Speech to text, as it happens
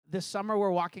this summer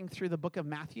we're walking through the book of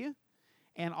Matthew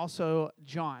and also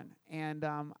John. And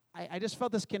I just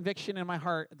felt this conviction in my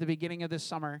heart at the beginning of this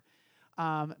summer.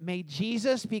 May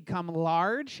Jesus become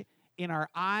large in our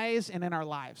eyes and in our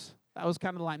lives. That was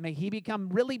kind of the line. May he become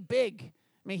really big.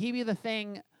 May he be the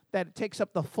thing that takes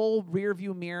up the full rear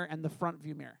view mirror and the front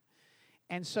view mirror.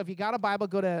 And so if you got a Bible,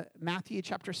 go to Matthew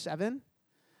chapter 7.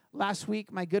 Last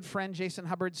week, my good friend Jason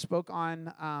Hubbard spoke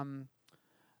on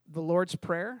the Lord's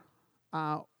Prayer.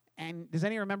 And does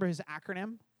anyone remember his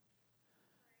acronym?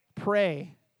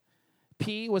 Pray.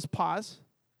 P was pause.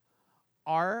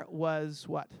 R was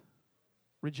what?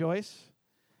 Rejoice.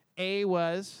 A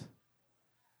was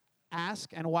ask.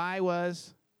 And Y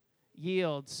was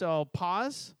yield. So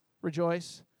pause,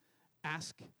 rejoice,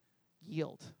 ask,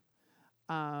 yield.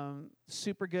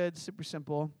 Super good, super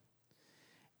simple.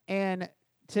 And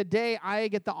today I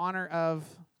get the honor of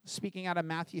speaking out of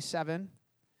Matthew 7.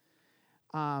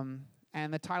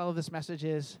 And the title of this message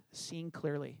is Seeing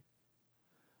Clearly.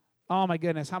 Oh my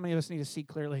goodness, how many of us need to see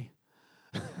clearly?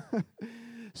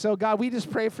 So God, we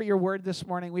just pray for your word this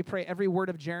morning. We pray every word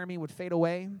of Jeremy would fade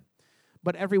away,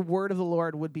 but every word of the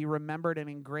Lord would be remembered and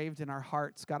engraved in our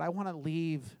hearts. God, I want to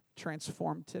leave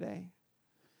transformed today.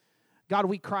 God,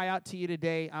 we cry out to you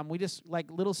today. We just, like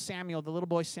little Samuel, the little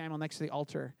boy Samuel next to the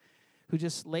altar, who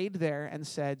just laid there and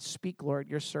said, "Speak, Lord,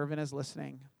 your servant is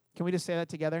listening." Can we just say that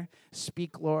together?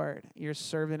 Speak, Lord, your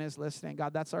servant is listening.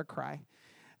 God, that's our cry.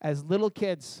 As little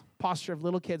kids, posture of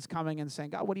little kids coming and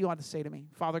saying, "God, what do you want to say to me?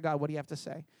 Father God, what do you have to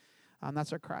say?"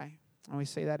 That's our cry. And we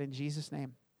say that in Jesus'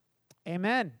 name.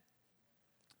 Amen.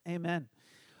 Amen.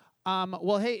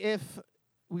 Well, hey, if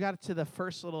we got to the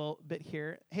first little bit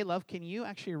here. Hey, love, can you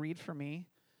actually read for me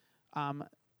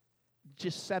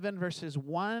just 7 verses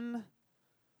 1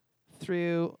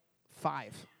 through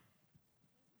 5?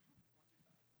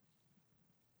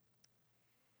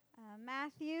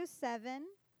 Matthew 7,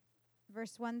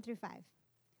 verse 1 through 5.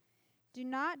 Do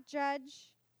not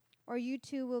judge, or you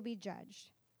too will be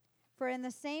judged. For in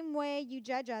the same way you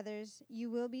judge others,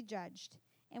 you will be judged.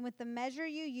 And with the measure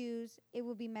you use, it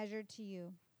will be measured to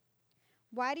you.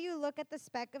 Why do you look at the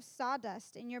speck of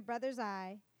sawdust in your brother's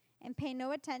eye and pay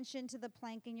no attention to the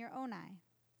plank in your own eye?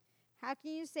 How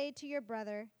can you say to your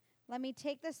brother, "Let me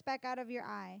take the speck out of your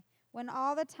eye," when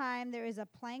all the time there is a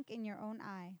plank in your own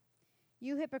eye?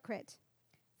 You hypocrite!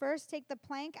 First take the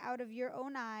plank out of your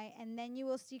own eye, and then you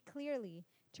will see clearly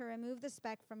to remove the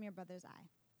speck from your brother's eye.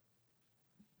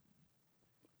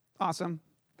 Awesome.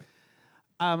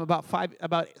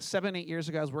 About 7, 8 years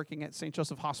ago, I was working at St.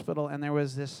 Joseph Hospital, and there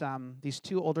was these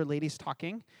two older ladies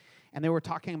talking, and they were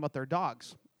talking about their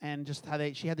dogs, and just how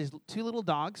she had these 2 little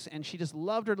dogs, and she just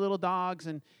loved her little dogs,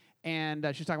 and she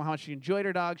was talking about how much she enjoyed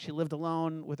her dogs. She lived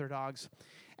alone with her dogs,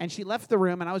 and she left the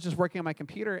room, and I was just working on my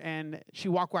computer, and she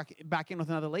walked back in with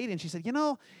another lady, and she said,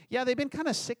 yeah, they've been kind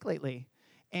of sick lately,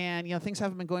 and things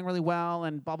haven't been going really well,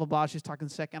 and blah blah blah. She's talking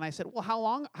sick, and I said, well,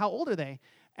 how old are they?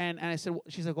 And I said,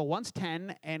 she's like, well, one's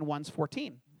 10 and one's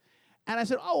 14. And I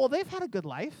said, oh, well, they've had a good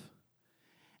life.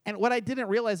 And what I didn't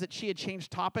realize that she had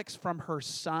changed topics from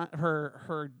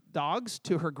her dogs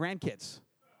to her grandkids.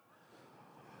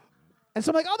 And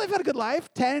so I'm like, oh, they've had a good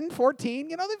life, 10, 14,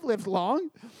 they've lived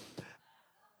long.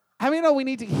 How many know we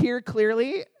need to hear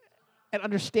clearly and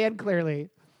understand clearly?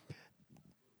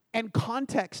 And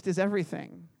context is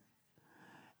everything.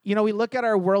 We look at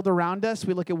our world around us,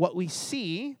 we look at what we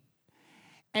see,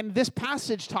 and this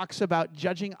passage talks about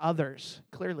judging others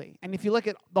clearly. And if you look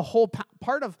at the whole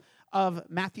part of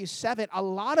Matthew 7, a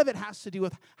lot of it has to do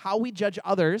with how we judge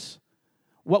others,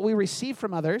 what we receive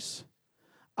from others,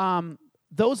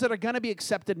 those that are going to be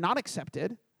accepted, not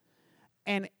accepted,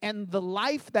 and the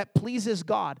life that pleases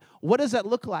God. What does that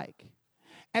look like?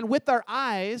 And with our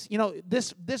eyes,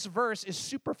 this verse is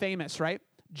super famous, right?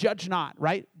 Judge not,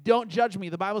 right? Don't judge me.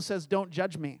 The Bible says don't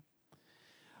judge me.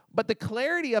 But the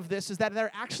clarity of this is that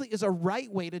there actually is a right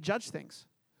way to judge things.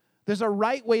 There's a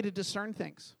right way to discern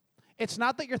things. It's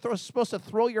not that you're supposed to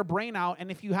throw your brain out, and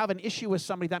if you have an issue with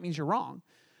somebody, that means you're wrong.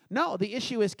 No, the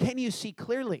issue is, can you see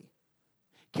clearly?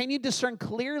 Can you discern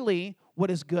clearly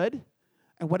what is good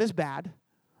and what is bad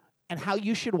and how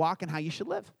you should walk and how you should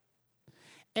live?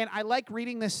 And I like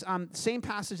reading this same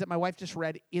passage that my wife just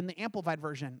read in the Amplified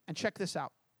Version. And check this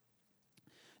out.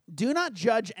 Do not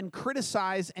judge and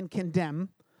criticize and condemn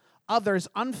others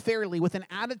unfairly with an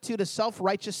attitude of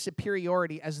self-righteous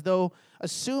superiority as though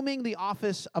assuming the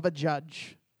office of a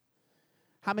judge.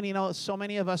 How many know so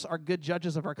many of us are good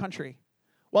judges of our country?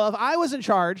 Well, if I was in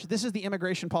charge, this is the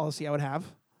immigration policy I would have.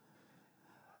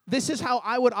 This is how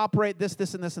I would operate this,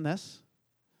 and this, and this.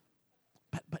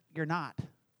 But you're not.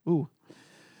 Ooh.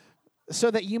 so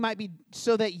that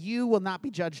you will not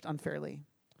be judged unfairly.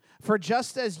 For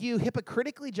just as you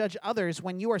hypocritically judge others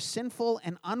when you are sinful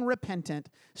and unrepentant,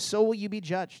 so will you be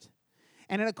judged.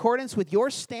 And in accordance with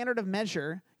your standard of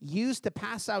measure used to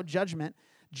pass out judgment,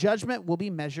 judgment will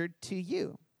be measured to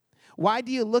you. Why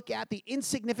do you look at the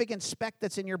insignificant speck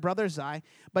that's in your brother's eye,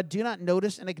 but do not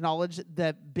notice and acknowledge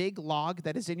the big log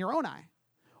that is in your own eye?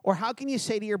 Or how can you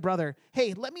say to your brother,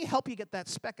 hey, let me help you get that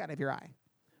speck out of your eye,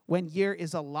 when there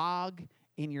is a log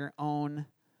in your own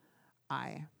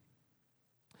eye?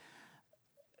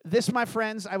 This, my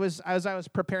friends, as I was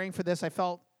preparing for this, I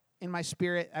felt in my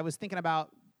spirit, I was thinking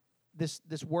about this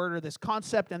word or this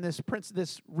concept and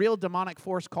this real demonic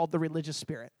force called the religious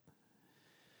spirit.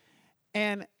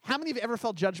 And how many of you ever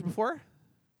felt judged before?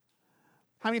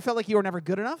 How many felt like you were never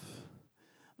good enough?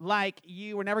 Like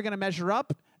you were never going to measure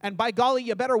up? And by golly,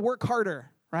 you better work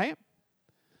harder, right?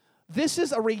 This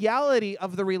is a reality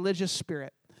of the religious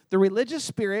spirit. The religious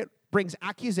spirit brings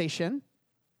accusation.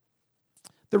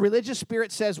 The religious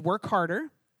spirit says, work harder.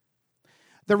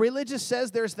 The religious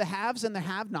says there's the haves and the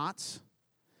have-nots.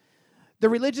 The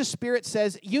religious spirit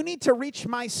says, you need to reach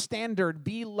my standard,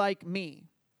 be like me.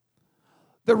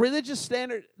 The religious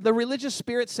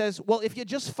spirit says, well, if you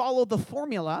just follow the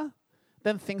formula,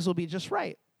 then things will be just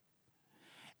right.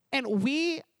 And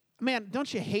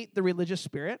don't you hate the religious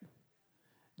spirit?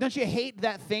 Don't you hate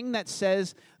that thing that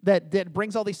says, that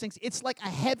brings all these things? It's like a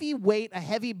heavy weight, a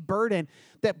heavy burden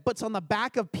that puts on the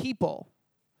back of people.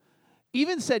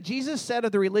 Jesus said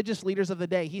of the religious leaders of the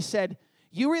day, he said,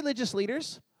 you religious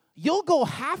leaders, you'll go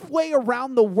halfway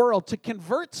around the world to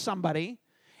convert somebody,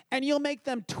 and you'll make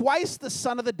them twice the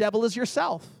son of the devil as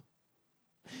yourself.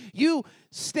 You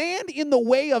stand in the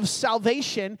way of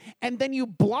salvation, and then you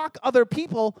block other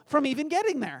people from even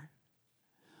getting there.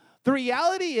 The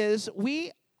reality is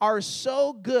we are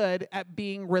so good at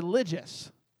being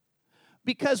religious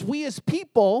because we as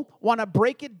people want to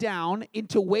break it down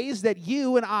into ways that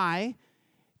you and I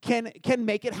can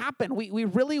make it happen. We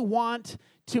really want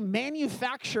to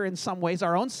manufacture in some ways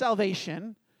our own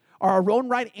salvation or our own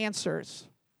right answers.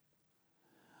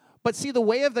 But see, the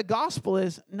way of the gospel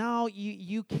is, no,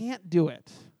 you can't do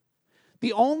it.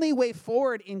 The only way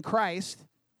forward in Christ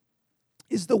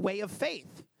is the way of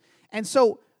faith. And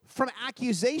so from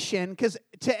accusation, because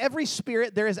to every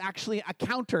spirit there is actually a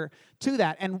counter to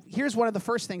that. And here's one of the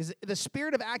first things. The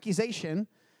spirit of accusation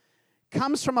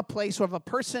comes from a place of a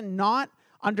person not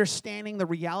understanding the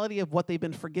reality of what they've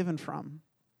been forgiven from.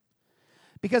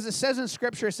 Because it says in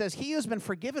Scripture, it says, he who has been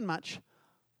forgiven much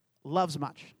loves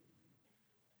much.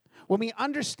 When we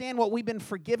understand what we've been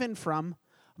forgiven from,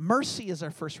 mercy is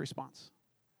our first response.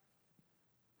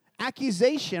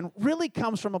 Accusation really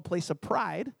comes from a place of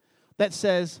pride that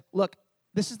says, look,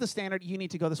 this is the standard, you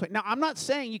need to go this way. Now, I'm not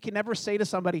saying you can never say to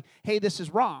somebody, hey, this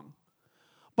is wrong.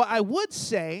 But I would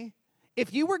say,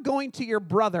 if you were going to your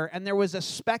brother and there was a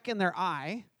speck in their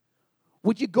eye,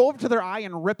 would you go over to their eye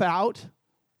and rip out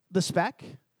the speck?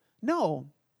 No.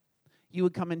 You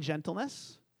would come in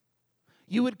gentleness.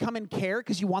 You would come in care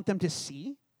because you want them to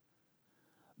see.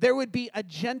 There would be a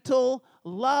gentle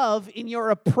love in your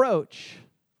approach.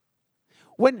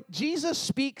 When Jesus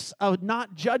speaks of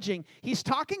not judging, he's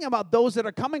talking about those that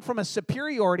are coming from a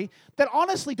superiority that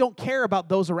honestly don't care about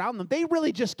those around them. They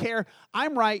really just care,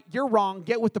 I'm right, you're wrong,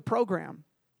 get with the program.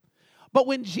 But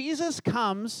when Jesus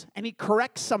comes and he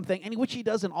corrects something, and which he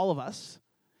does in all of us,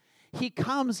 he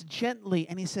comes gently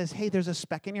and he says, hey, there's a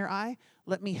speck in your eye,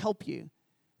 let me help you.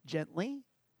 Gently,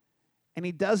 and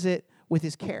he does it with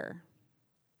his care.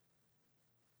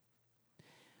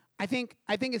 I think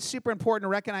it's super important to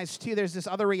recognize, too, there's this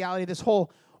other reality, this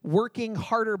whole working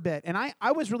harder bit. And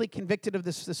I was really convicted of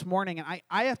this morning, and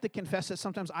I have to confess that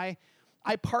sometimes I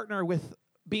partner with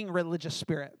being religious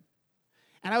spirit.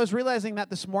 And I was realizing that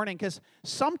this morning because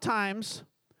sometimes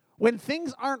when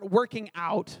things aren't working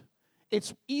out,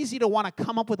 it's easy to want to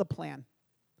come up with a plan.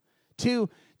 To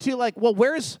like, well,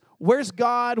 where's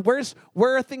God?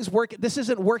 Where are things working? This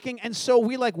isn't working. And so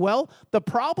we like, well, the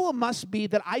problem must be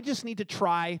that I just need to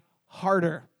try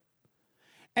harder.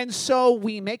 And so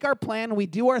we make our plan, we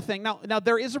do our thing. Now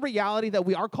there is a reality that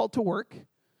we are called to work.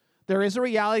 There is a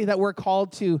reality that we're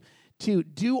called to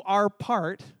do our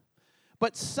part.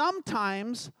 But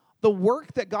sometimes the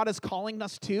work that God is calling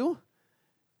us to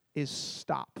is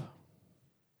stop.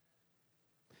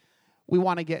 We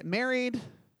want to get married.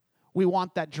 We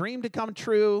want that dream to come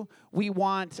true. We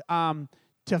want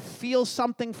to feel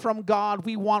something from God.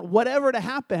 We want whatever to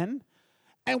happen.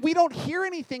 And we don't hear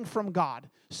anything from God.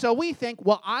 So we think,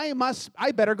 well, I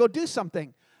better go do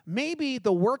something. Maybe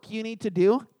the work you need to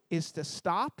do is to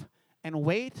stop and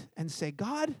wait and say,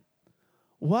 God,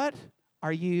 what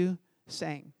are you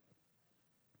saying.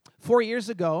 4 years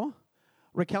ago,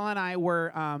 Raquel and I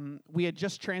we had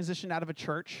just transitioned out of a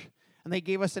church, and they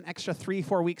gave us an extra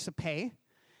 3-4 weeks of pay.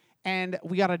 And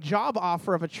we got a job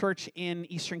offer of a church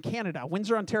in Eastern Canada,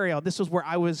 Windsor, Ontario. This was where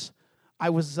I was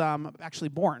actually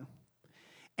born.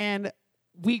 And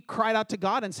we cried out to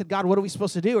God and said, God, what are we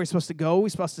supposed to do? Are we supposed to go? Are we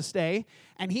supposed to stay?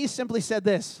 And he simply said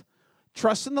this,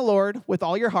 trust in the Lord with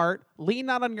all your heart, lean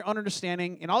not on your own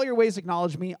understanding, in all your ways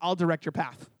acknowledge me, I'll direct your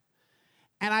path.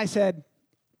 And I said,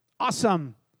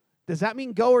 awesome. Does that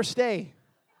mean go or stay?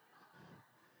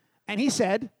 And he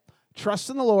said, trust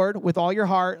in the Lord with all your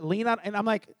heart, lean on, and I'm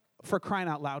like, for crying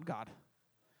out loud, God.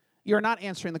 You're not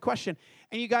answering the question.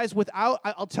 And you guys,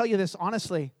 I'll tell you this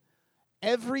honestly,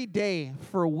 every day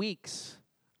for weeks,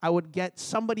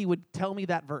 somebody would tell me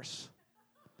that verse.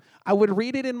 I would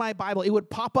read it in my Bible. It would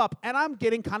pop up, and I'm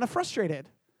getting kind of frustrated.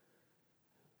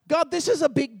 God, this is a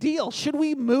big deal. Should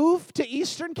we move to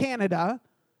Eastern Canada?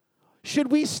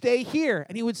 Should we stay here?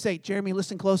 And he would say, Jeremy,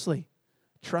 listen closely.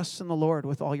 Trust in the Lord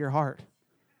with all your heart.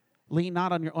 Lean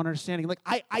not on your own understanding. Like,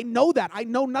 I know that. I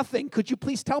know nothing. Could you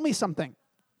please tell me something?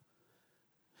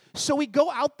 So we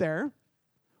go out there,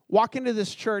 walk into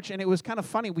this church, and it was kind of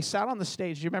funny. We sat on the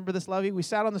stage. Do you remember this, Lovey? We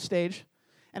sat on the stage,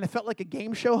 and it felt like a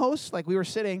game show host. Like we were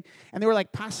sitting, and they were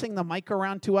like passing the mic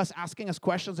around to us, asking us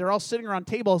questions. They were all sitting around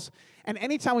tables, and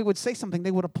anytime we would say something,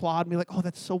 they would applaud and be like, oh,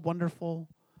 that's so wonderful.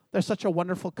 They're such a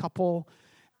wonderful couple.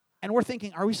 And we're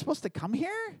thinking, are we supposed to come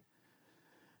here?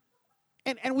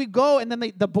 And we go, and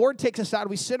then the board takes us out.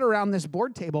 We sit around this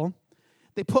board table.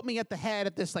 They put me at the head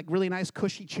at this like really nice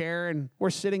cushy chair, and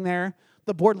we're sitting there.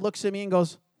 The board looks at me and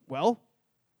goes, well?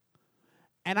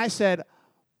 And I said,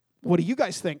 what do you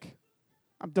guys think?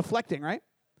 I'm deflecting, right?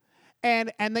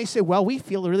 And they say, well, we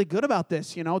feel really good about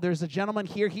this. You know, there's a gentleman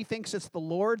here. He thinks it's the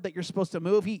Lord that you're supposed to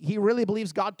move. He really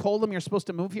believes God told him you're supposed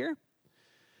to move here.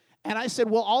 And I said,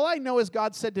 well, all I know is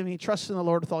God said to me, trust in the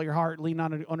Lord with all your heart, lean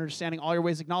on understanding, all your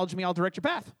ways acknowledge me, I'll direct your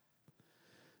path.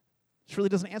 This really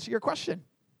doesn't answer your question.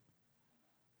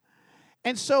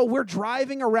 And so we're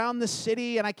driving around the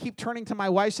city, and I keep turning to my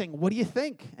wife saying, what do you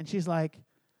think? And she's like,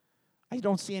 I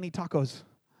don't see any tacos.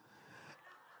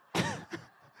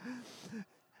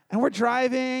 And we're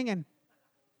driving, and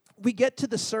we get to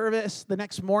the service the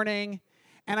next morning,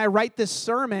 and I write this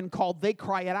sermon called They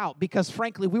Cry It Out, because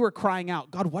frankly, we were crying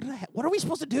out, God, what are we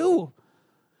supposed to do?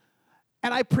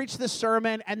 And I preached this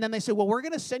sermon, and then they said, well, we're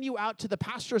going to send you out to the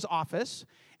pastor's office,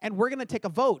 and we're going to take a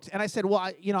vote. And I said,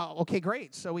 well, okay,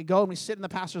 great. So we go and we sit in the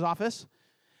pastor's office,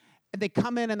 and they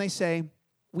come in and they say,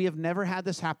 we have never had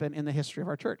this happen in the history of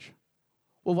our church.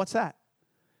 Well, what's that?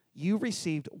 You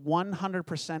received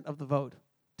 100% of the vote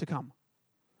to come.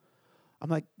 I'm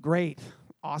like, great,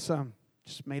 awesome.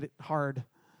 Just made it hard.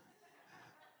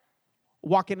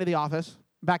 Walk into the office,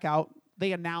 back out.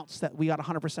 They announce that we got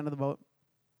 100% of the vote.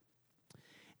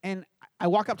 And I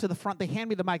walk up to the front. They hand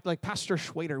me the mic, like, Pastor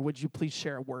Schwader, would you please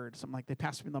share a word? So I'm like, they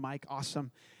passed me the mic.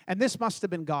 Awesome. And this must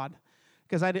have been God,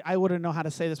 because I wouldn't know how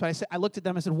to say this. But I looked at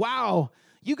them and said, wow,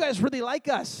 you guys really like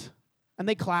us. And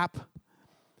they clap.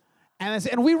 And I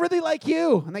said, and we really like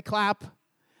you. And they clap.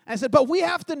 And I said, but we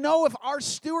have to know if our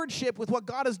stewardship with what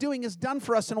God is doing is done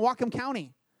for us in Whatcom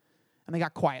County. And they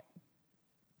got quiet.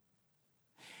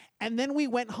 And then we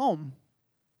went home.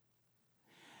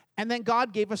 And then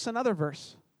God gave us another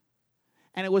verse.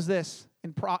 And it was this,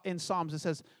 in Psalms, it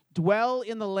says, dwell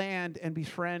in the land and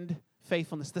befriend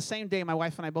faithfulness. The same day, my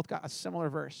wife and I both got a similar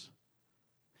verse.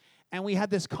 And we had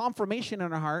this confirmation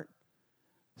in our heart,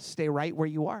 stay right where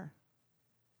you are.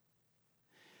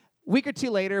 A week or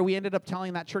two later, we ended up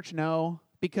telling that church no,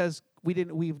 because we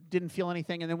didn't feel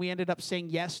anything. And then we ended up saying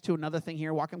yes to another thing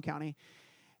here in Whatcom County.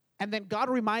 And then God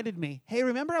reminded me, hey,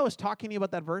 remember I was talking to you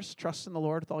about that verse, trust in the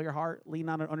Lord with all your heart, lean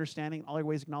on understanding, all your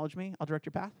ways acknowledge me, I'll direct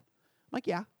your path? I'm like,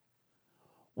 yeah.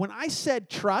 When I said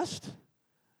trust,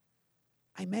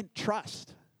 I meant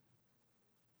trust.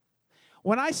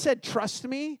 When I said trust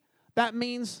me, that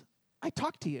means I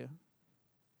talk to you.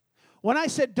 When I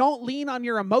said don't lean on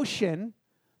your emotion,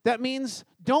 that means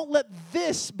don't let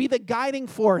this be the guiding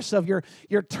force of your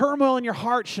turmoil in your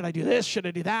heart. Should I do this? Should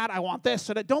I do that? I want this.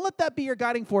 Don't let that be your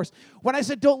guiding force. When I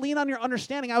said don't lean on your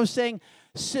understanding, I was saying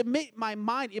submit my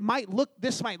mind.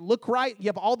 This might look right. You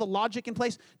have all the logic in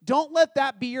place. Don't let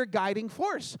that be your guiding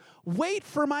force. Wait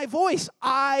for my voice.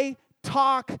 I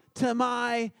talk to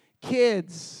my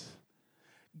kids.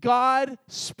 God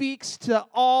speaks to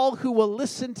all who will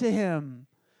listen to him.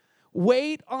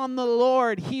 Wait on the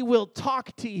Lord. He will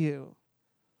talk to you.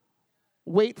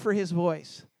 Wait for his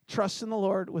voice. Trust in the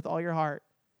Lord with all your heart.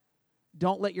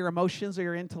 Don't let your emotions or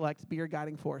your intellect be your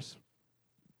guiding force.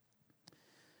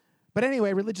 But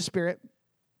anyway, religious spirit,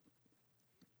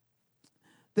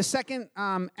 The second,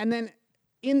 and then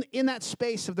in that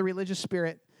space of the religious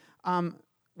spirit,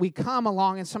 we come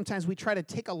along and sometimes we try to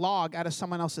take a log out of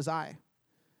someone else's eye.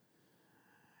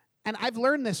 And I've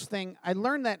learned this thing. I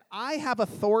learned that I have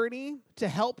authority to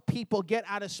help people get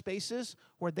out of spaces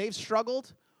where they've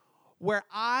struggled, where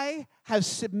I have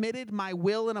submitted my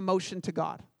will and emotion to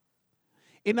God.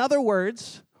 In other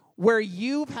words, where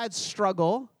you've had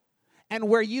struggle and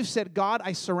where you've said, God,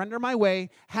 I surrender my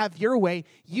way, have your way,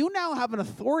 you now have an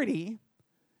authority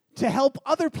to help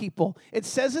other people. It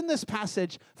says in this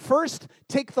passage, first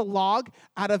take the log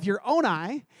out of your own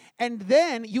eye, and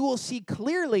then you will see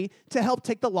clearly to help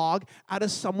take the log out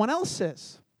of someone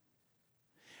else's.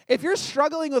 If you're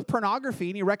struggling with pornography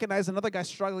and you recognize another guy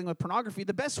struggling with pornography,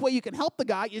 the best way you can help the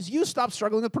guy is you stop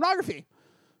struggling with pornography.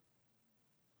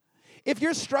 If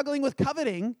you're struggling with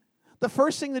coveting, the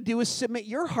first thing to do is submit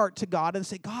your heart to God and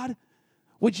say, God,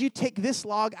 would you take this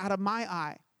log out of my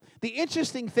eye? The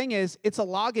interesting thing is, it's a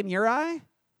log in your eye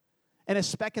and a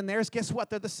speck in theirs. Guess what?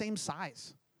 They're the same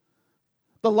size.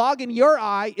 The log in your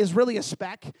eye is really a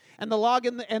speck, and the log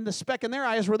and the speck in their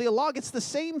eye is really a log. It's the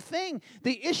same thing.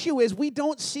 The issue is we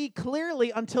don't see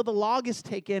clearly until the log is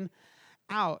taken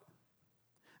out.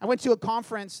 I went to a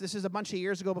conference, this is a bunch of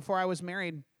years ago before I was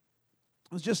married.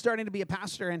 I was just starting to be a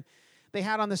pastor, and they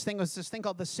had on this thing, was this thing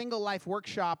called the Single Life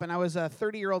Workshop, and I was a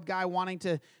 30-year-old guy wanting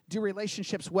to do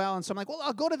relationships well, and so I'm like, well,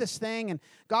 I'll go to this thing, and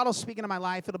God will speak into my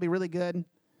life. It'll be really good.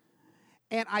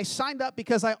 And I signed up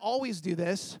because I always do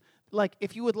this. Like,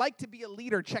 if you would like to be a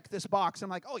leader, check this box. I'm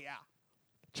like, oh, yeah,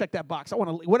 check that box. I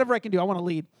want to, whatever I can do, I want to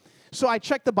lead. So I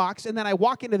check the box, and then I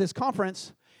walk into this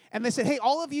conference, and they said, hey,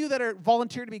 all of you that are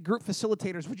volunteered to be group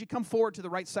facilitators, would you come forward to the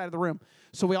right side of the room?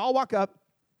 So we all walk up,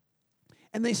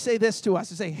 and they say this to us.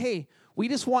 They say, hey, we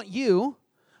just want you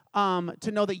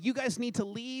to know that you guys need to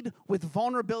lead with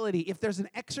vulnerability. If there's an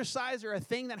exercise or a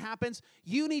thing that happens,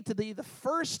 you need to be the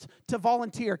first to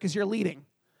volunteer because you're leading.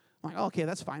 I'm like, oh, okay,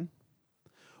 that's fine.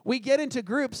 We get into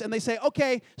groups, and they say,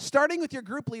 okay, starting with your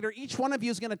group leader, each one of you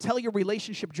is going to tell your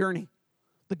relationship journey.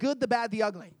 The good, the bad, the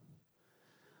ugly.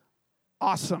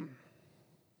 Awesome.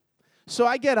 So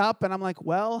I get up, and I'm like,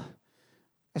 well,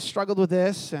 I struggled with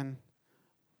this, and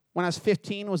when I was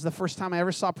 15 was the first time I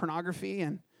ever saw pornography,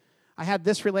 and I had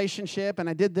this relationship, and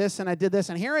I did this, and I did this,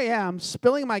 and here I am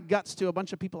spilling my guts to a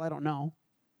bunch of people I don't know.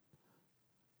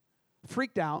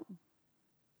 Freaked out.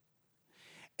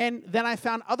 And then I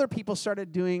found other people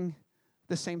started doing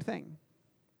the same thing.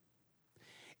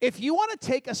 If you want to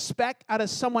take a speck out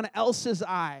of someone else's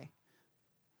eye,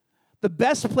 the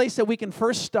best place that we can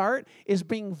first start is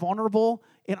being vulnerable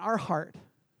in our heart.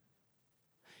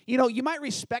 You know, you might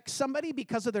respect somebody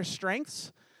because of their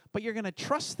strengths, but you're going to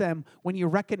trust them when you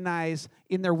recognize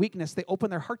in their weakness, they open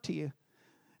their heart to you.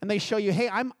 And they show you, hey,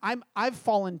 I've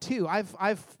fallen too.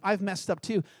 I've messed up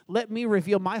too. Let me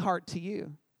reveal my heart to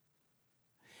you.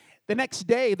 The next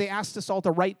day, they asked us all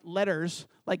to write letters,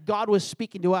 like God was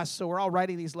speaking to us, so we're all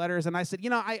writing these letters, and I said, you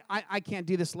know, I can't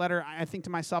do this letter. I think to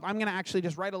myself, I'm going to actually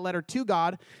just write a letter to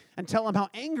God and tell him how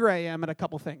angry I am at a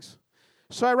couple things.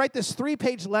 So I write this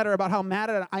 3-page letter about how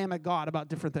mad I am at God about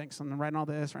different things. I'm writing all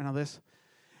this, writing all this.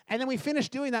 And then we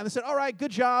finished doing that, and they said, all right,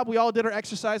 good job. We all did our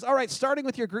exercise. All right, starting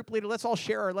with your group leader, let's all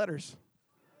share our letters.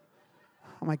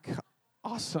 I'm like,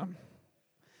 awesome.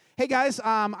 Hey, guys,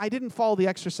 I didn't follow the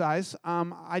exercise.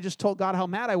 I just told God how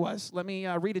mad I was. Let me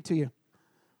read it to you.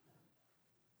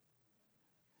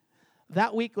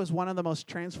 That week was one of the most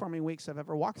transforming weeks I've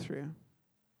ever walked through.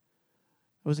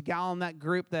 There was a gal in that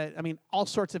group that, all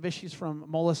sorts of issues from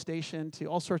molestation to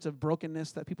all sorts of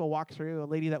brokenness that people walk through. A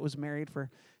lady that was married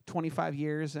for 25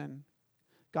 years, and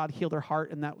God healed her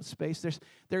heart in that space.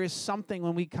 There is something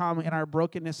when we come in our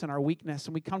brokenness and our weakness,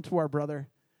 and we come to our brother.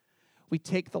 We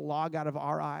take the log out of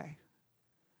our eye.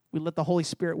 We let the Holy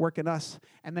Spirit work in us.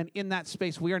 And then in that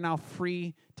space, we are now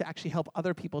free to actually help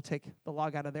other people take the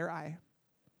log out of their eye.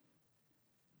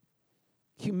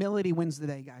 Humility wins the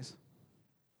day, guys.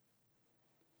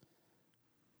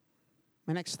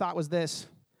 My next thought was this.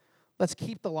 Let's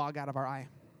keep the log out of our eye.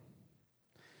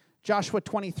 Joshua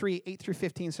 23, 8 through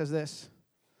 15 says this.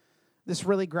 This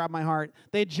really grabbed my heart.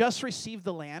 They had just received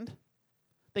the land.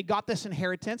 They got this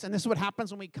inheritance, and this is what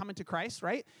happens when we come into Christ,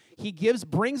 right? He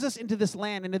brings us into this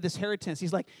land, into this inheritance.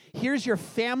 He's like, here's your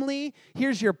family,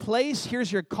 here's your place,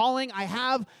 here's your calling. I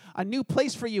have a new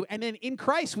place for you. And then in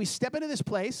Christ, we step into this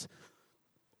place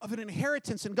of an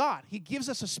inheritance in God. He gives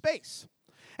us a space.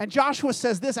 And Joshua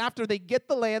says this, after they get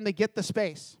the land, they get the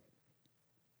space.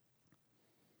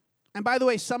 And by the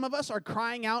way, some of us are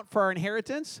crying out for our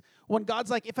inheritance when God's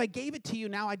like, if I gave it to you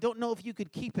now, I don't know if you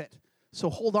could keep it. So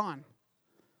hold on.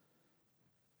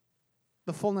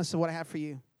 The fullness of what I have for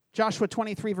you. Joshua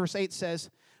 23, verse 8 says,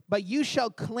 "But you shall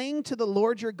cling to the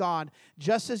Lord your God,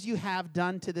 just as you have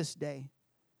done to this day."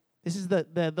 This is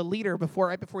the leader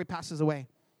right before he passes away.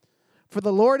 "For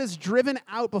the Lord has driven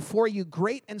out before you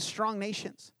great and strong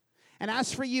nations. And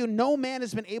as for you, no man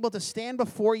has been able to stand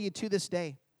before you to this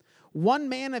day. One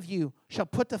man of you shall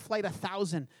put to flight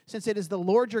 1,000, since it is the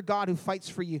Lord your God who fights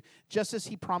for you, just as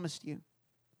he promised you.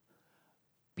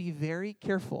 Be very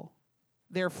careful,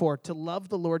 therefore, to love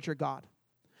the Lord your God.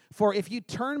 For if you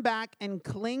turn back and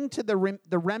cling to the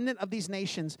remnant of these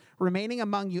nations remaining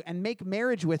among you and make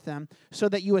marriage with them so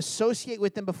that you associate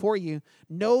with them before you,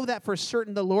 know that for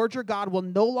certain the Lord your God will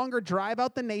no longer drive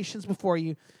out the nations before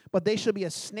you, but they shall be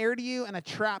a snare to you and a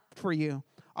trap for you,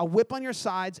 a whip on your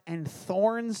sides and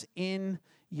thorns in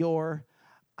your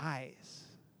eyes."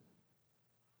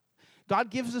 God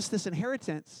gives us this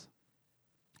inheritance,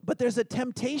 but there's a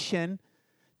temptation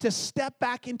to step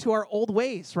back into our old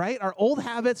ways, right? Our old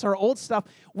habits, our old stuff.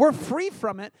 We're free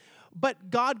from it, but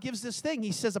God gives this thing.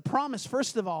 He says a promise,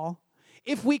 first of all,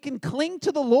 if we can cling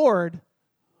to the Lord,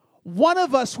 one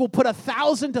of us will put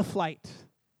 1,000 to flight.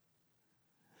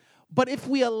 But if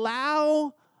we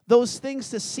allow those things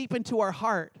to seep into our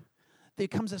heart, it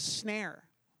becomes a snare.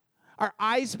 Our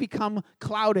eyes become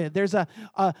clouded. There's a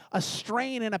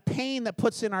strain and a pain that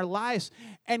puts in our lives.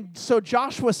 And so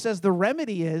Joshua says the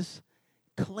remedy is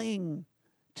cling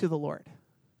to the Lord.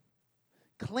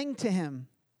 Cling to him.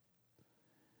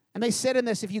 And they said in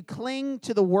this, if you cling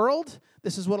to the world,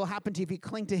 this is what will happen to you. If you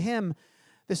cling to him,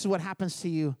 this is what happens to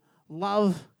you.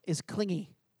 Love is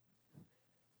clingy.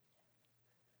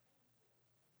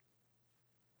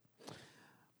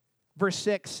 Verse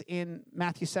 6 in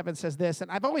Matthew 7 says this, and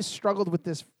I've always struggled with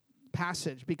this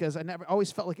passage because I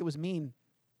always felt like it was mean.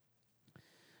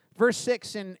 Verse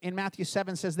 6 in Matthew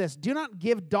 7 says this, "Do not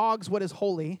give dogs what is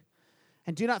holy,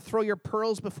 and do not throw your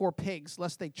pearls before pigs,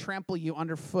 lest they trample you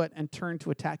underfoot and turn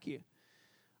to attack you."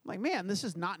 I'm like, man, this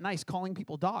is not nice calling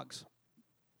people dogs.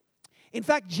 In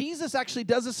fact, Jesus actually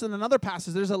does this in another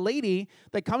passage. There's a lady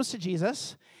that comes to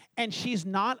Jesus, and she's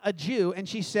not a Jew, and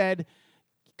she said,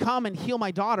 "Come and heal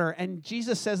my daughter." And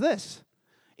Jesus says this,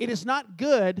 "It is not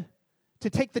good to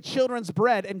take the children's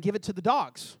bread and give it to the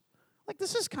dogs." Like,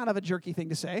 this is kind of a jerky thing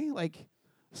to say. Like,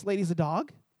 this lady's a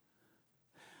dog.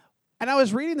 And I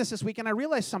was reading this week, and I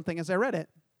realized something as I read it.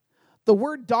 The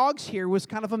word dogs here was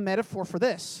kind of a metaphor for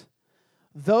this.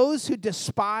 Those who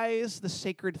despise the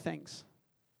sacred things.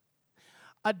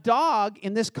 A dog,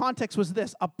 in this context, was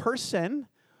this. A person,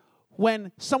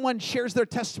 when someone shares their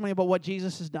testimony about what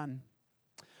Jesus has done.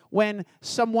 When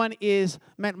someone is,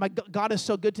 man, my God is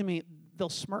so good to me, they'll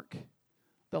smirk.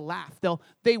 They'll laugh.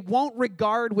 They won't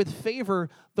regard with favor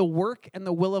the work and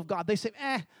the will of God. They say,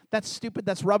 that's stupid,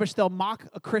 that's rubbish. They'll mock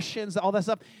Christians, all that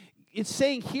stuff. It's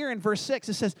saying here in verse 6,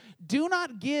 it says, do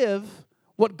not give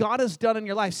what God has done in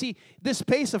your life. See, this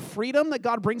space of freedom that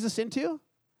God brings us into,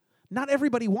 not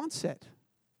everybody wants it.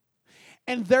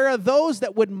 And there are those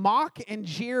that would mock and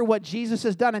jeer what Jesus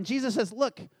has done. And Jesus says,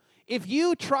 look, if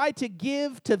you try to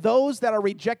give to those that are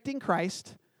rejecting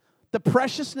Christ the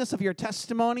preciousness of your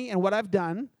testimony and what I've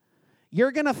done,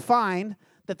 you're going to find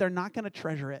that they're not going to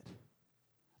treasure it.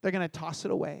 They're going to toss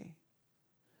it away.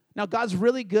 Now, God's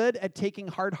really good at taking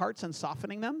hard hearts and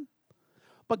softening them,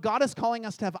 but God is calling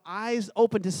us to have eyes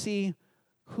open to see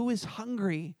who is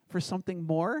hungry for something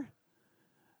more,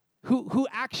 who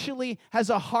actually has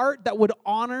a heart that would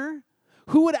honor,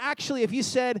 who would actually, if you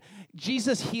said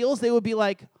Jesus heals, they would be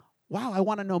like, wow, I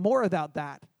want to know more about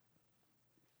that.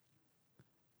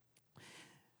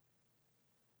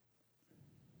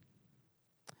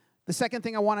 The second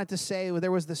thing I wanted to say,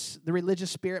 there was the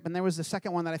religious spirit, but there was the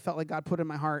second one that I felt like God put in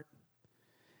my heart.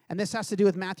 And this has to do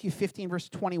with Matthew 15, verse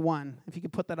 21. If you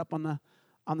could put that up on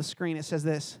the screen, it says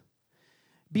this.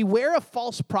 Beware of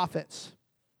false prophets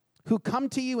who come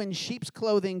to you in sheep's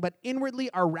clothing, but inwardly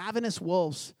are ravenous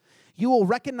wolves. You will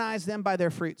recognize them by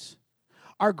their fruits.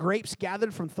 Are grapes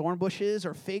gathered from thorn bushes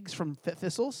or figs from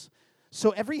thistles? So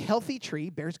every healthy tree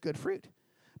bears good fruit,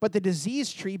 but the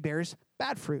diseased tree bears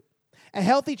bad fruit. A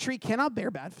healthy tree cannot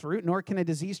bear bad fruit, nor can a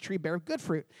diseased tree bear good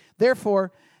fruit.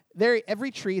 Therefore,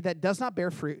 every tree that does not bear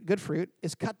good fruit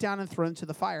is cut down and thrown into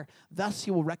the fire. Thus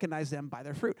you will recognize them by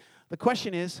their fruit. The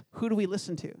question is, who do we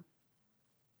listen to?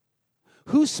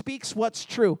 Who speaks what's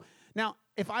true? Now,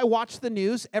 if I watch the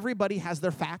news, everybody has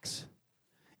their facts.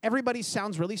 Everybody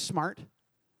sounds really smart.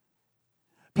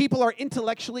 People are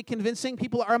intellectually convincing.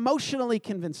 People are emotionally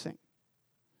convincing.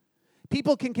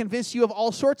 People can convince you of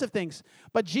all sorts of things.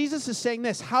 But Jesus is saying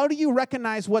this. How do you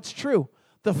recognize what's true?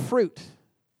 The fruit.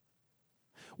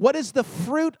 What is the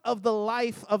fruit of the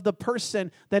life of the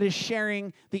person that is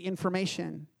sharing the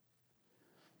information?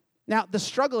 Now, the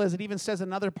struggle is, it even says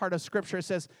another part of Scripture, it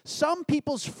says, some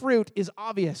people's fruit is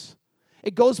obvious.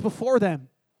 It goes before them.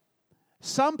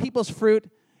 Some people's fruit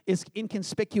is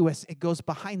inconspicuous. It goes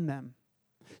behind them.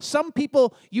 Some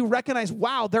people, you recognize,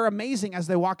 wow, they're amazing as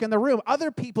they walk in the room. Other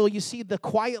people, you see the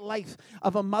quiet life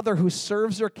of a mother who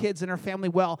serves her kids and her family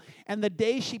well. And the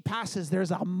day she passes, there's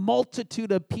a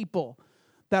multitude of people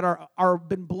that are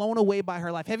been blown away by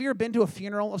her life. Have you ever been to a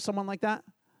funeral of someone like that?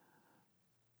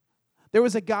 There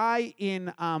was a guy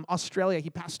in Australia. He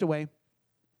passed away.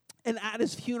 And at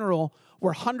his funeral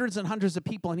were hundreds and hundreds of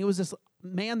people. And he was this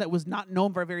man that was not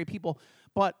known by very people.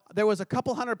 But there was a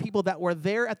couple hundred people that were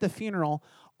there at the funeral,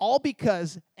 all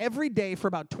because every day for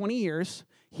about 20 years,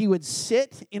 he would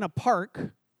sit in a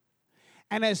park.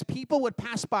 And as people would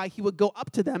pass by, he would go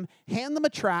up to them, hand them a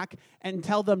tract, and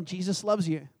tell them, Jesus loves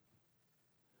you.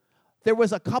 There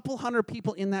was a couple hundred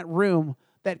people in that room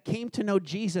that came to know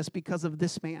Jesus because of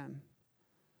this man.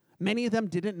 Many of them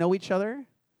didn't know each other.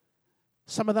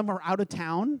 Some of them were out of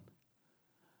town.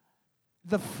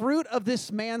 The fruit of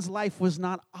this man's life was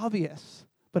not obvious,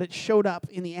 but it showed up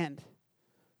in the end.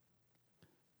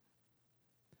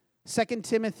 2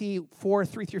 Timothy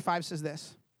 4:3-5 says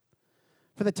this.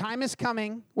 For the time is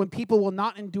coming when people will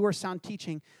not endure sound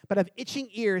teaching, but have itching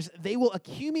ears. They will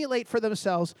accumulate for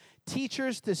themselves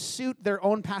teachers to suit their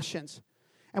own passions,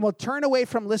 and will turn away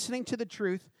from listening to the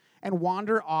truth and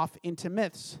wander off into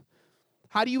myths.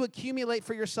 How do you accumulate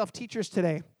for yourself teachers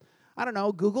today? I don't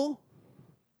know, Google?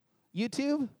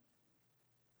 YouTube?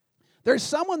 There's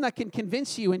someone that can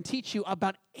convince you and teach you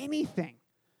about anything.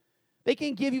 They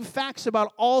can give you facts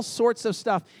about all sorts of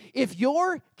stuff. If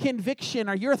your conviction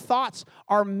or your thoughts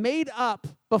are made up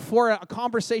before a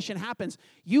conversation happens,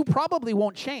 you probably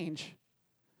won't change.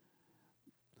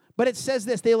 But it says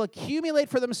this, they'll accumulate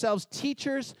for themselves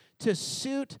teachers to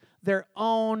suit their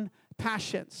own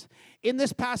passions. In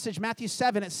this passage, Matthew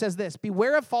 7, it says this,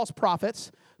 beware of false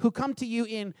prophets who come to you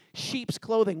in sheep's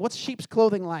clothing. What's sheep's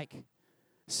clothing like? It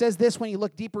says this, when you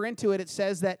look deeper into it, it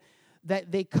says that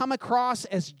they come across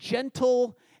as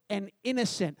gentle and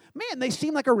innocent. Man, they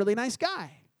seem like a really nice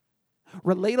guy.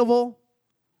 Relatable.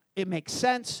 It makes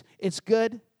sense. It's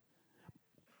good.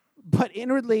 But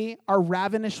inwardly are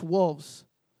ravenous wolves.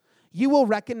 You will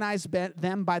recognize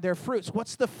them by their fruits.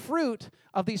 What's the fruit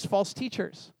of these false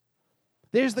teachers?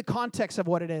 There's the context of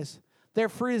what it is. Their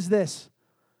fruit is this.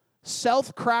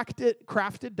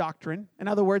 Self-crafted doctrine. In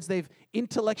other words, they've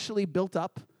intellectually built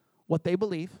up what they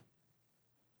believe.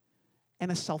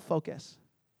 And a self-focus.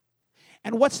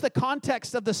 And what's the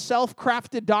context of the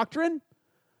self-crafted doctrine?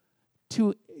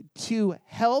 To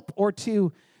help or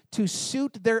to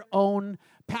suit their own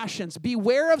passions.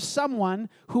 Beware of someone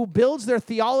who builds their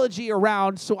theology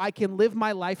around so I can live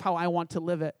my life how I want to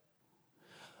live it.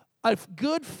 A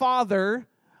good father,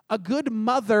 a good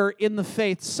mother in the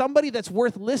faith, somebody that's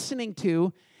worth listening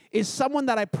to, is someone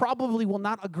that I probably will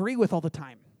not agree with all the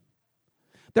time.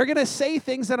 They're going to say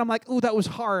things that I'm like, ooh, that was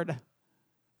hard.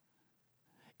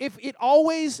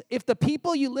 If the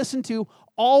people you listen to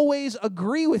always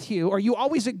agree with you, or you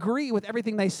always agree with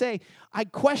everything they say, I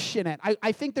question it.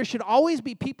 I think there should always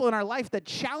be people in our life that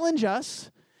challenge us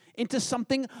into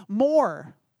something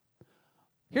more.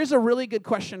 Here's a really good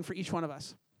question for each one of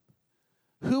us.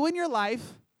 Who in your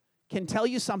life can tell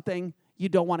you something you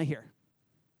don't want to hear?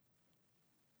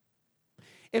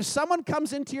 If someone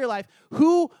comes into your life,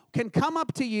 who can come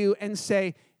up to you and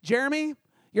say, Jeremy,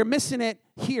 you're missing it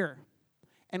here.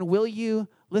 And will you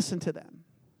listen to them?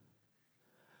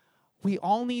 We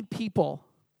all need people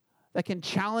that can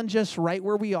challenge us right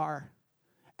where we are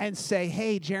and say,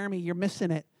 hey, Jeremy, you're missing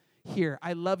it here.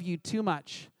 I love you too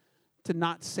much to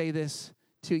not say this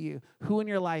to you. Who in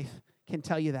your life can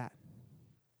tell you that?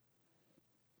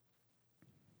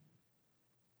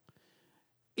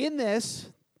 In this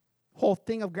whole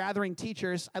thing of gathering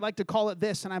teachers, I like to call it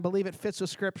this, and I believe it fits with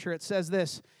Scripture. It says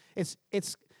this.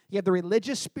 You have the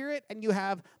religious spirit, and you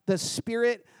have the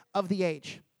spirit of the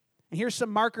age. And here's some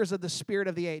markers of the spirit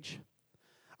of the age.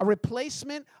 A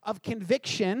replacement of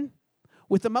conviction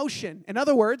with emotion. In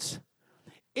other words,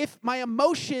 if my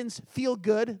emotions feel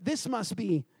good, this must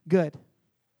be good.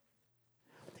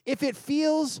 If it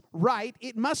feels right,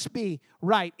 it must be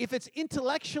right. If it's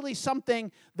intellectually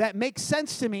something that makes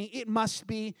sense to me, it must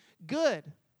be good.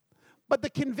 But the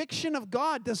conviction of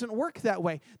God doesn't work that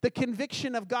way. The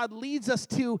conviction of God leads us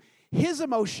to His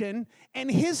emotion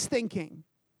and His thinking.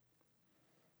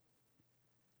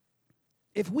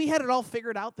 If we had it all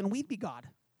figured out, then we'd be God.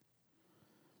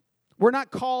 We're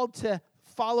not called to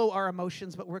follow our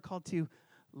emotions, but we're called to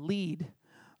lead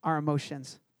our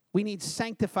emotions. We need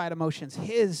sanctified emotions,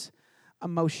 His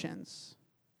emotions.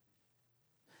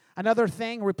 Another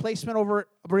thing, replacement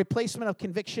of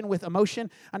conviction with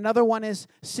emotion. Another one is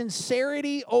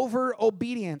sincerity over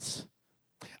obedience.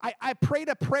 I prayed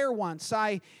a prayer once.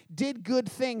 I did good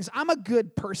things. I'm a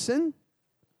good person.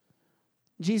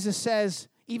 Jesus says,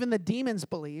 even the demons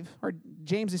believe, or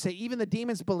James, they say, even the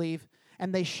demons believe,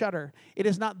 and they shudder. It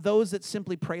is not those that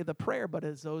simply pray the prayer, but it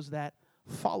is those that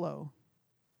follow.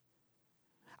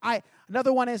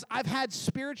 Another one is, I've had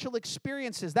spiritual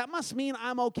experiences. That must mean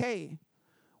I'm okay.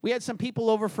 We had some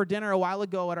people over for dinner a while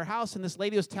ago at our house, and this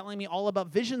lady was telling me all about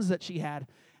visions that she had.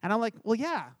 And I'm like, well,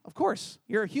 yeah, of course.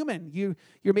 You're a human.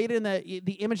 You're made in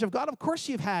the image of God. Of course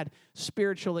you've had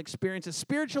spiritual experiences.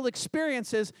 Spiritual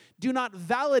experiences do not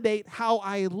validate how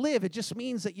I live. It just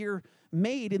means that you're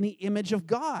made in the image of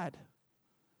God.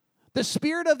 The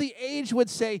spirit of the age would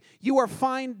say, you are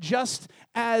fine just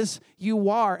as you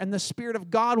are. And the Spirit of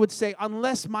God would say,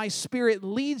 unless my Spirit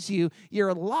leads you,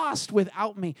 you're lost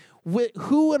without me.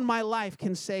 Who in my life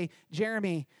can say,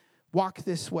 Jeremy, walk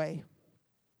this way?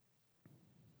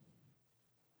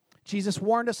 Jesus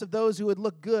warned us of those who would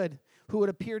look good, who would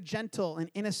appear gentle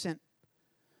and innocent,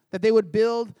 that they would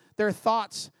build their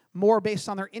thoughts more based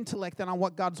on their intellect than on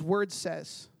what God's Word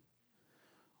says.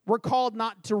 We're called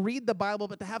not to read the Bible,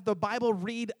 but to have the Bible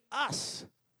read us.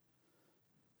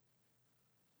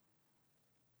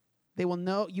 You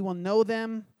will know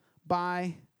them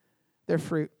by their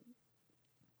fruit.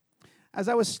 As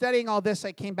I was studying all this,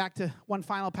 I came back to one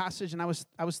final passage, and I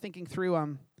was thinking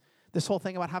through this whole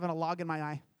thing about having a log in my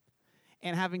eye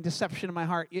and having deception in my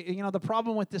heart. You know, the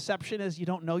problem with deception is you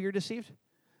don't know you're deceived.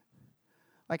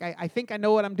 Like, I think I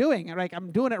know what I'm doing, and like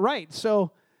I'm doing it right.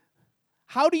 So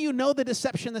how do you know the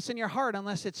deception that's in your heart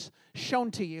unless it's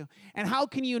shown to you? And how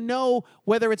can you know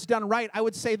whether it's done right? I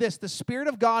would say this: the Spirit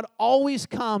of God always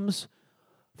comes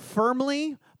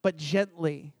firmly but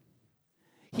gently.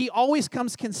 He always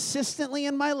comes consistently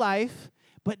in my life,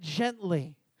 but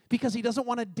gently, because He doesn't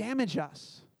want to damage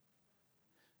us.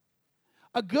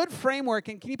 A good framework,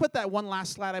 and can you put that one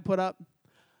last slide I put up?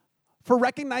 For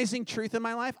recognizing truth in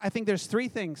my life, I think there's 3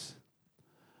 things.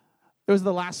 There was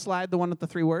the last slide, the one with the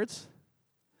 3 words.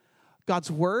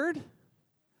 God's Word,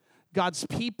 God's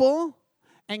people,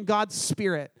 and God's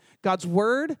Spirit. God's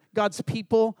Word, God's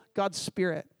people, God's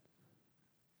Spirit.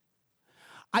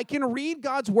 I can read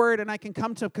God's Word and I can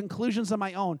come to conclusions of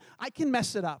my own. I can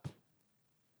mess it up.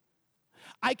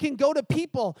 I can go to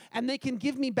people and they can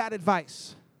give me bad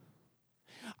advice.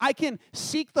 I can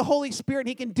seek the Holy Spirit and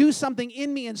He can do something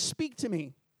in me and speak to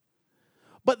me.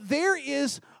 But there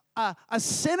is a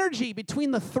synergy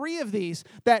between the 3 of these,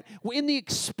 that in the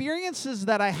experiences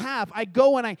that I have, I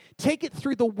go and I take it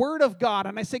through the Word of God,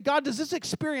 and I say, God, does this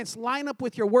experience line up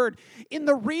with your Word? In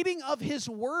the reading of His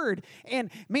Word, and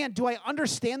man, do I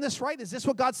understand this right? Is this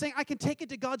what God's saying? I can take it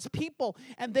to God's people,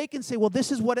 and they can say, well,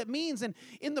 this is what it means. And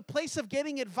in the place of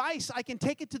getting advice, I can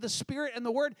take it to the Spirit and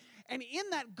the Word, and in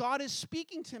that, God is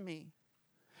speaking to me.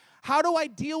 How do I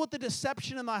deal with the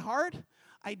deception in my heart?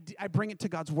 I bring it to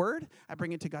God's Word, I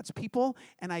bring it to God's people,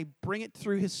 and I bring it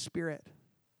through His Spirit.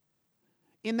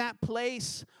 In that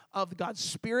place of God's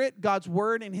Spirit, God's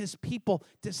Word, and His people,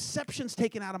 deception's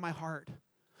taken out of my heart.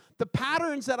 The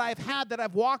patterns that I've had, that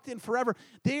I've walked in forever,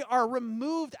 they are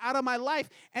removed out of my life.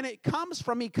 And it comes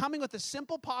from me coming with a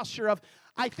simple posture of,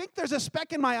 I think there's a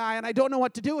speck in my eye and I don't know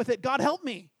what to do with it. God, help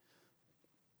me.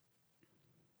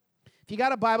 If you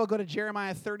got a Bible, go to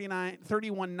Jeremiah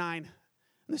 31:9.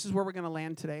 This is where we're going to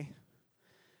land today.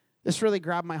 This really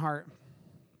grabbed my heart. I'm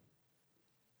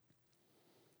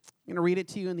going to read it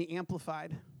to you in the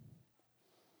Amplified.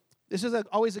 This is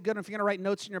always a good one. If you're going to write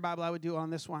notes in your Bible, I would do it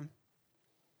on this one.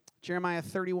 Jeremiah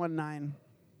 31:9.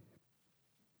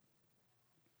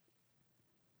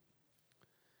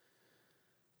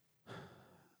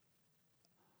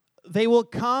 They will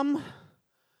come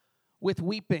with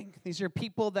weeping. These are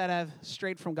people that have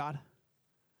strayed from God.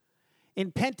 In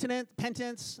penitence,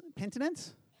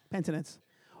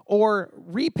 or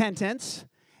repentance,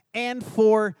 and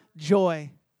for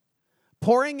joy,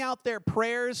 pouring out their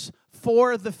prayers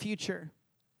for the future.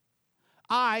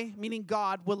 I, meaning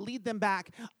God, will lead them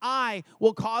back. I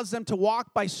will cause them to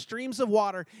walk by streams of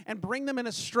water and bring them in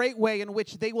a straight way in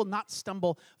which they will not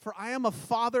stumble. For I am a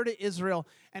father to Israel,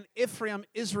 and Ephraim,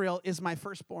 Israel, is my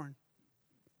firstborn.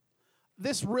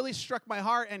 This really struck my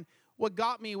heart, and what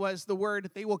got me was the word,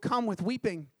 they will come with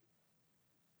weeping.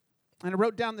 And I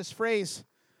wrote down this phrase.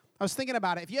 I was thinking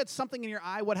about it. If you had something in your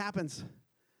eye, what happens?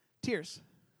 Tears.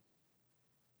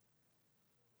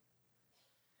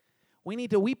 We need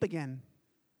to weep again.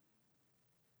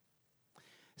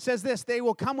 It says this, they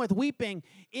will come with weeping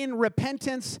in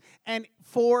repentance and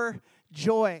for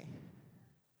joy.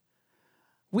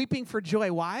 Weeping for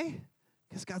joy. Why?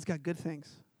 Because God's got good things.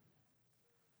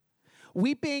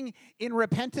 Weeping in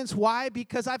repentance. Why?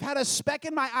 Because I've had a speck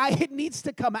in my eye. It needs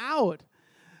to come out.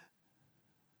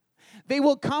 They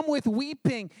will come with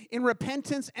weeping in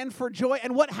repentance and for joy.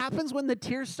 And what happens when the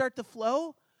tears start to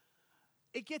flow?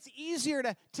 It gets easier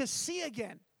to see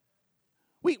again.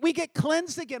 We get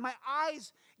cleansed again. My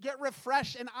eyes get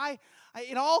refreshed, and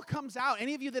it all comes out.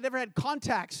 Any of you that ever had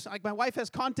contacts, like my wife has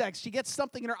contacts, she gets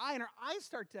something in her eye, and her eyes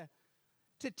start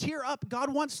to tear up.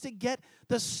 God wants to get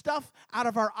the stuff out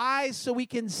of our eyes so we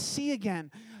can see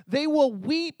again. They will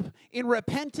weep in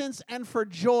repentance and for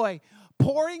joy,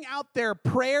 pouring out their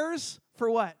prayers for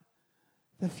what?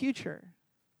 The future.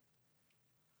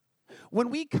 When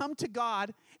we come to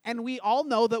God, and we all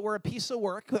know that we're a piece of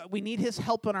work, that we need His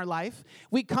help in our life,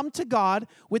 we come to God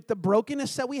with the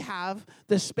brokenness that we have,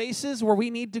 the spaces where we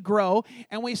need to grow,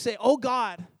 and we say, oh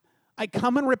God, I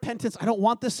come in repentance. I don't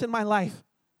want this in my life.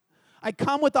 I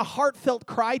come with a heartfelt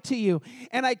cry to you,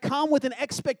 and I come with an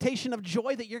expectation of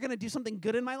joy that you're going to do something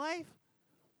good in my life.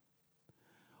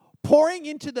 Pouring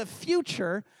into the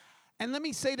future, and let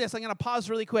me say this, I'm going to pause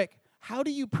really quick. How do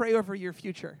you pray over your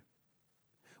future?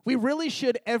 We really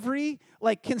should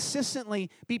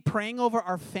consistently be praying over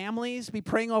our families, be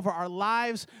praying over our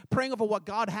lives, praying over what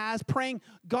God has, praying,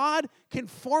 God,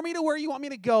 conform me to where you want me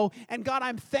to go, and God,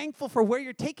 I'm thankful for where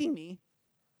you're taking me.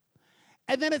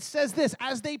 And then it says this,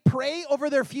 as they pray over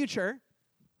their future,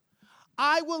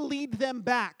 I will lead them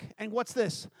back. And what's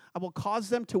this? I will cause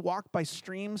them to walk by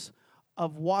streams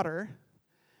of water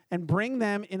and bring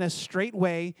them in a straight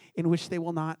way in which they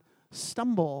will not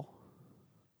stumble.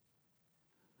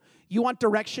 You want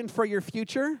direction for your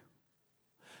future?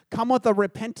 Come with a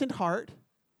repentant heart,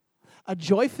 a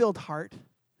joy-filled heart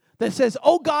that says,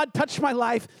 oh God, touch my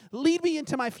life, lead me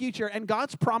into my future. And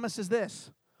God's promise is this: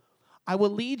 I will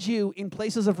lead you in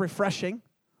places of refreshing.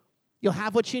 You'll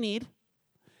have what you need.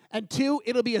 And 2,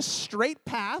 it'll be a straight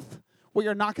path where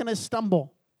you're not going to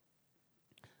stumble.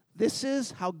 This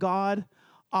is how God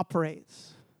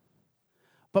operates.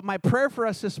 But my prayer for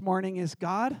us this morning is,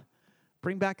 God,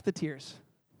 bring back the tears.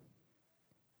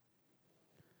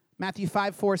 Matthew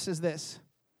 5:4 says this,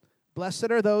 blessed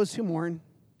are those who mourn,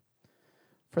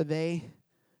 for they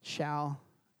shall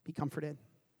be comforted.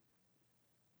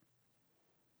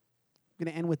 I'm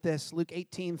going to end with this. Luke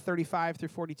 18:35 through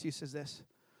 42 says this.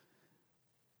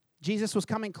 Jesus was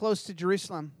coming close to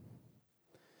Jerusalem,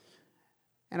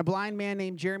 and a blind man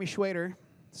named Jeremy Schwader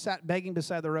sat begging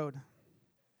beside the road.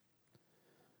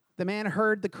 The man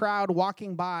heard the crowd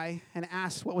walking by and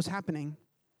asked what was happening.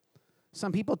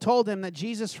 Some people told him that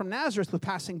Jesus from Nazareth was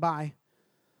passing by.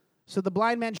 So the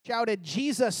blind man shouted,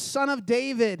 Jesus, Son of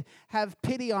David, have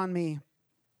pity on me.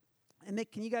 And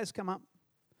Nick, can you guys come up?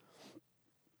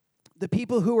 The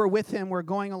people who were with him were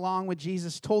going along with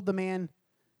Jesus, told the man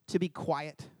to be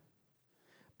quiet.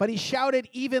 But he shouted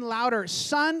even louder,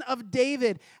 Son of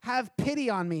David, have pity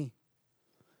on me.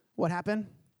 What happened?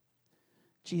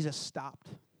 Jesus stopped.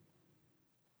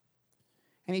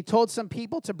 And he told some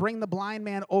people to bring the blind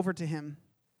man over to him.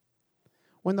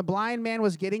 When the blind man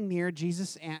was getting near,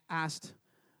 Jesus asked,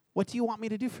 what do you want me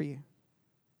to do for you?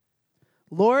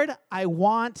 Lord, I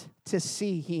want to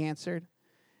see, he answered.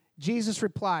 Jesus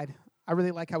replied, I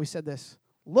really like how he said this,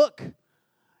 look,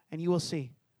 and you will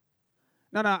see.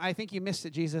 No, I think you missed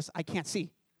it, Jesus. I can't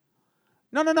see.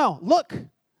 No, look,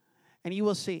 and you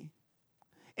will see.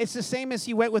 It's the same as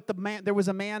he went with the man. There was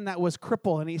a man that was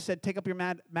crippled, and he said, take up your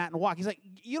mat and walk. He's like,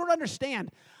 you don't understand.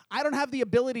 I don't have the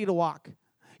ability to walk.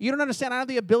 You don't understand. I have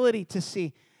the ability to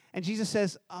see. And Jesus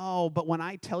says, oh, but when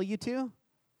I tell you to,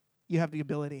 you have the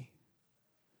ability.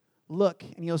 Look,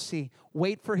 and you'll see.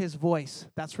 Wait for his voice.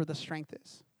 That's where the strength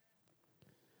is.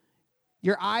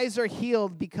 Your eyes are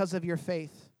healed because of your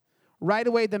faith. Right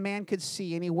away, the man could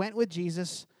see, and he went with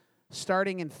Jesus,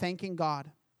 starting and thanking God.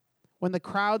 When the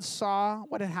crowd saw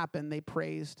what had happened, they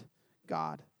praised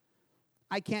God.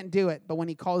 I can't do it, but when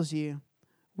he calls you,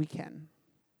 we can.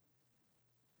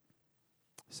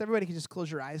 So everybody can just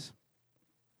close your eyes.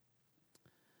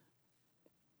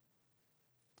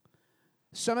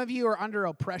 Some of you are under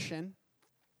oppression,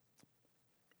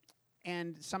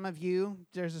 and some of you,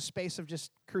 there's a space of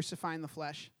just crucifying the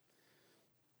flesh.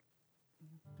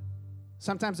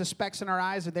 Sometimes the specks in our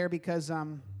eyes are there because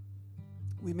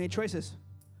we made choices.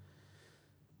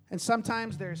 And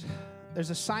sometimes there's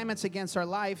assignments against our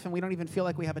life, and we don't even feel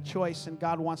like we have a choice, and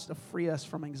God wants to free us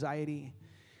from anxiety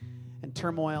and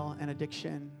turmoil and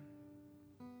addiction.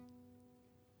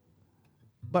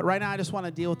 But right now, I just want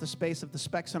to deal with the space of the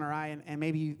specks in our eye, and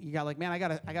maybe you got like, man, I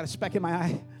got a speck in my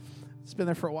eye. It's been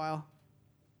there for a while.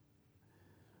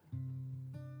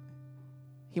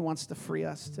 He wants to free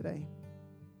us today.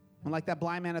 And like that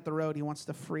blind man at the road, he wants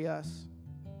to free us.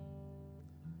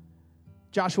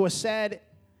 Joshua said,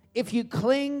 if you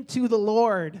cling to the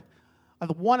Lord,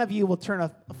 one of you will turn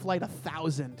a flight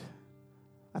 1,000.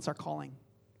 That's our calling.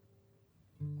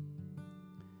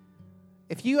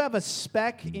 If you have a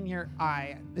speck in your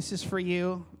eye, this is for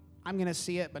you. I'm going to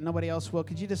see it, but nobody else will.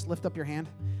 Could you just lift up your hand?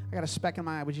 I got a speck in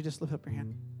my eye. Would you just lift up your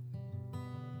hand?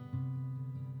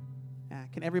 Yeah.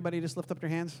 Can everybody just lift up their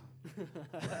hands?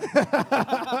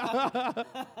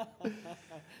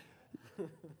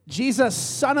 Jesus,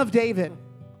 Son of David,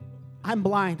 I'm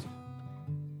blind.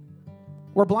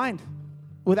 We're blind.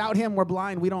 Without him, we're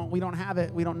blind. We don't have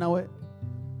it. We don't know it.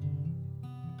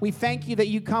 We thank you that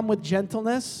you come with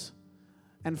gentleness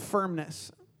and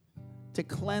firmness to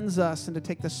cleanse us and to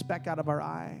take the speck out of our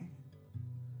eye.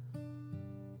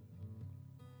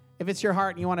 If it's your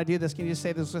heart and you want to do this, can you just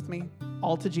say this with me?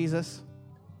 All to Jesus.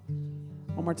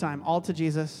 One more time. All to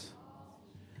Jesus.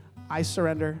 I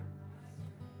surrender.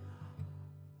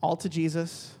 All to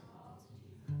Jesus.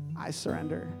 I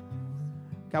surrender.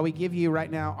 God, we give you right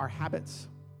now our habits.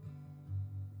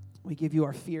 We give you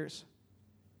our fears.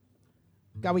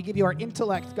 God, we give you our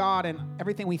intellect, God, and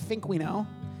everything we think we know.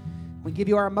 We give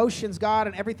you our emotions, God,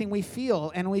 and everything we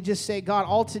feel. And we just say, God,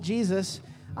 all to Jesus,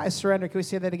 I surrender. Can we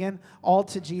say that again? All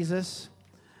to Jesus,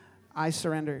 I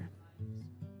surrender.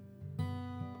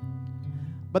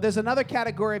 But there's another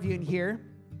category of you in here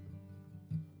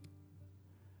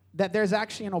that there's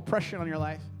actually an oppression on your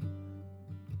life.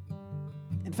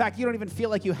 In fact, you don't even feel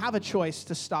like you have a choice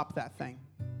to stop that thing.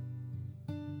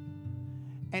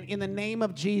 And in the name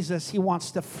of Jesus, he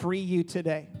wants to free you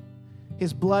today.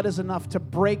 His blood is enough to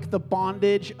break the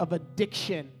bondage of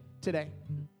addiction today.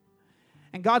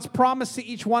 And God's promise to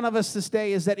each one of us this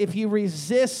day is that if you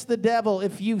resist the devil,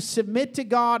 if you submit to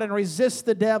God and resist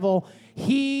the devil,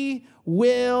 he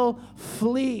will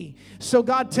flee. So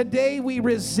God, today we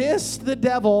resist the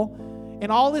devil and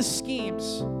all his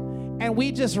schemes. And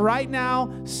we just right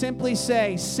now simply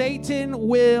say, Satan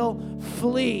will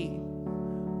flee.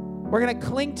 We're going to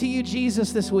cling to you,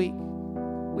 Jesus, this week.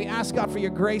 We ask God for your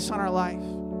grace on our life.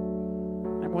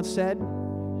 Everyone said,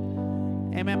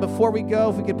 amen. Before we go,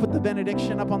 if we could put the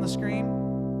benediction up on the screen.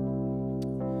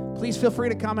 Please feel free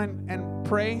to come and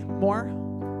pray more.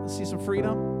 Let's see some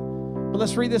freedom. But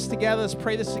let's read this together. Let's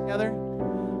pray this together.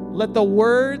 Let the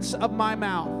words of my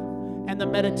mouth and the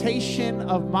meditation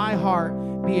of my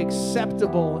heart be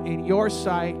acceptable in your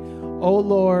sight, O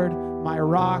Lord, my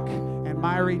rock and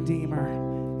my redeemer.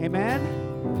 Amen.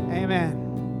 Amen.